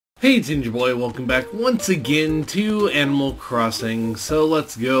Hey Ginger Boy, welcome back once again to Animal Crossing. So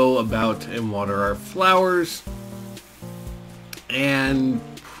let's go about and water our flowers. And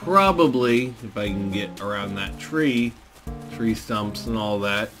probably, if I can get around that tree stumps and all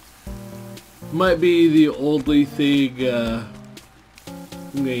that, might be the only thing I'm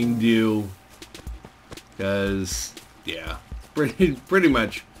going to do. Because, yeah, pretty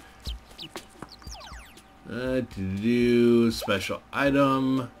much. To do special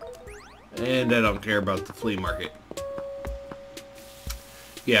item. And I don't care about the flea market.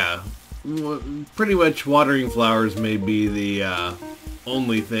 Yeah, pretty much watering flowers may be the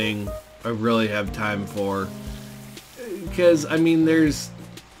only thing I really have time for. Because, I mean, there's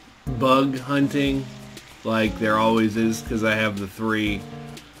bug hunting, like there always is, because I have the 3.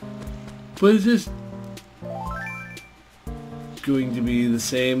 But it's just going to be the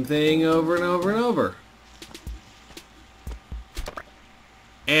same thing over and over and over.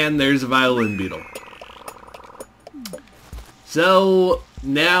 And there's a violin beetle. So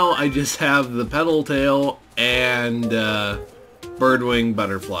now I just have the petal tail and birdwing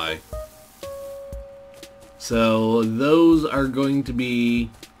butterfly. So those are going to be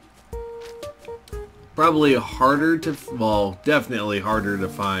probably harder to, well, definitely harder to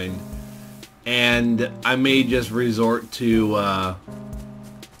find. And I may just resort to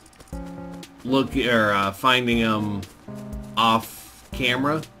finding them off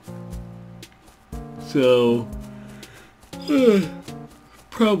camera. So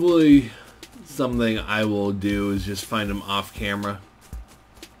probably something I will do is just find them off camera.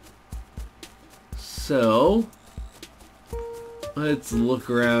 So let's look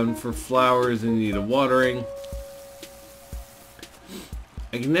around for flowers in need of watering.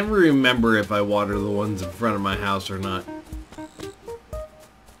 I can never remember if I water the ones in front of my house or not.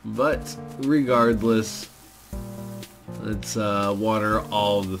 But regardless, let's water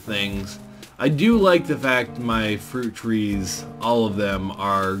all of the things. I do like the fact my fruit trees, all of them,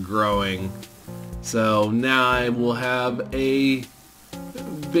 are growing. So now I will have a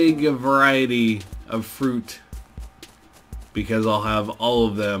big variety of fruit because I'll have all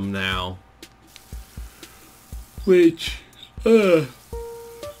of them now. Which is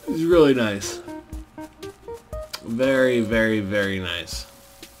really nice. Very, very, very nice.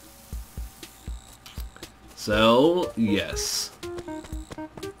 So, yes.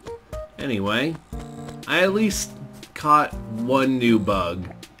 Anyway, I at least caught one new bug,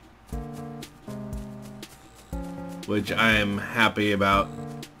 which I am happy about.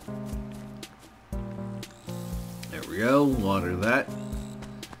 There we go, water that.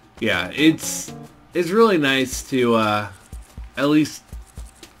 Yeah, it's really nice to at least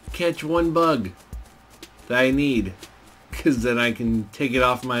catch one bug that I need, because then I can take it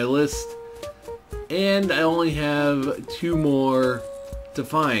off my list. And I only have 2 more to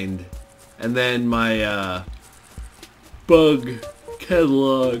find. And then my bug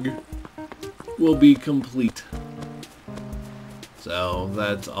catalog will be complete. So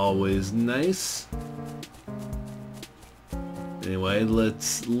that's always nice. Anyway,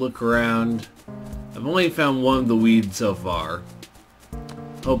 let's look around. I've only found one of the weeds so far.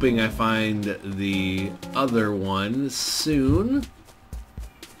 Hoping I find the other one soon,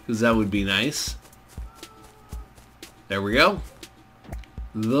 because that would be nice. There we go.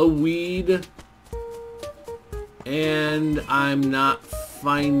 The weed. And I'm not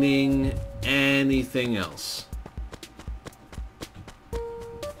finding anything else.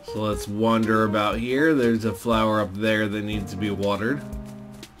 So let's wander about here. There's a flower up there that needs to be watered.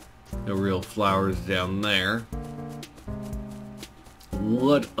 No real flowers down there.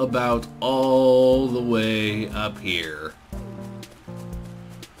 What about all the way up here?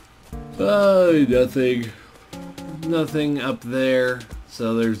 Nothing. Nothing up there.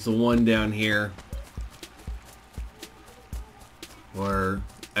 So there's the one down here.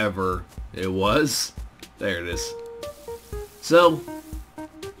 Wherever it was. There it is. So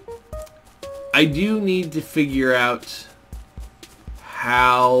I do need to figure out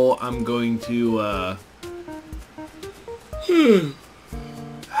how I'm going to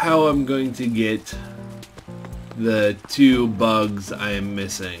get the 2 bugs I am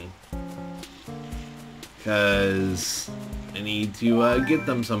missing. Because I need to get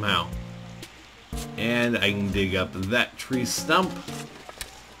them somehow. And I can dig up that tree stump.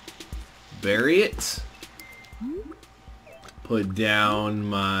 Bury it. Put down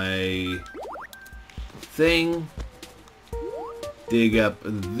my thing. Dig up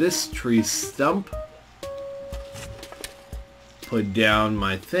this tree stump. Put down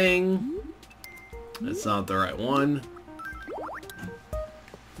my thing. That's not the right one.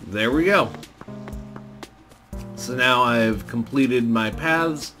 There we go. So now I've completed my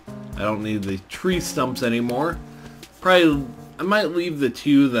paths. I don't need the tree stumps anymore. Probably, I might leave the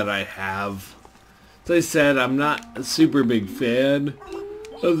 2 that I have. As I said, I'm not a super big fan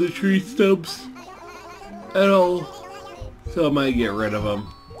of the tree stumps at all, so I might get rid of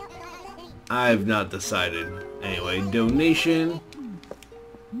them. I've not decided. Anyway, donation.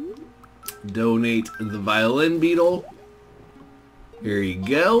 Donate the violin beetle. Here you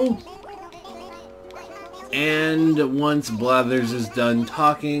go. And once Blathers is done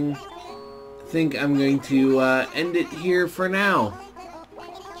talking, I think I'm going to end it here for now.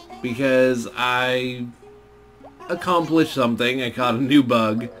 Because I accomplished something. I caught a new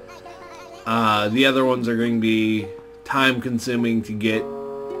bug. The other ones are going to be time consuming to get.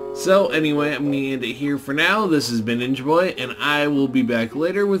 So anyway, I'm going to end it here for now. This has been Ninja Boy, and I will be back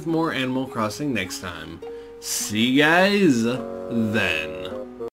later with more Animal Crossing next time. See you guys then.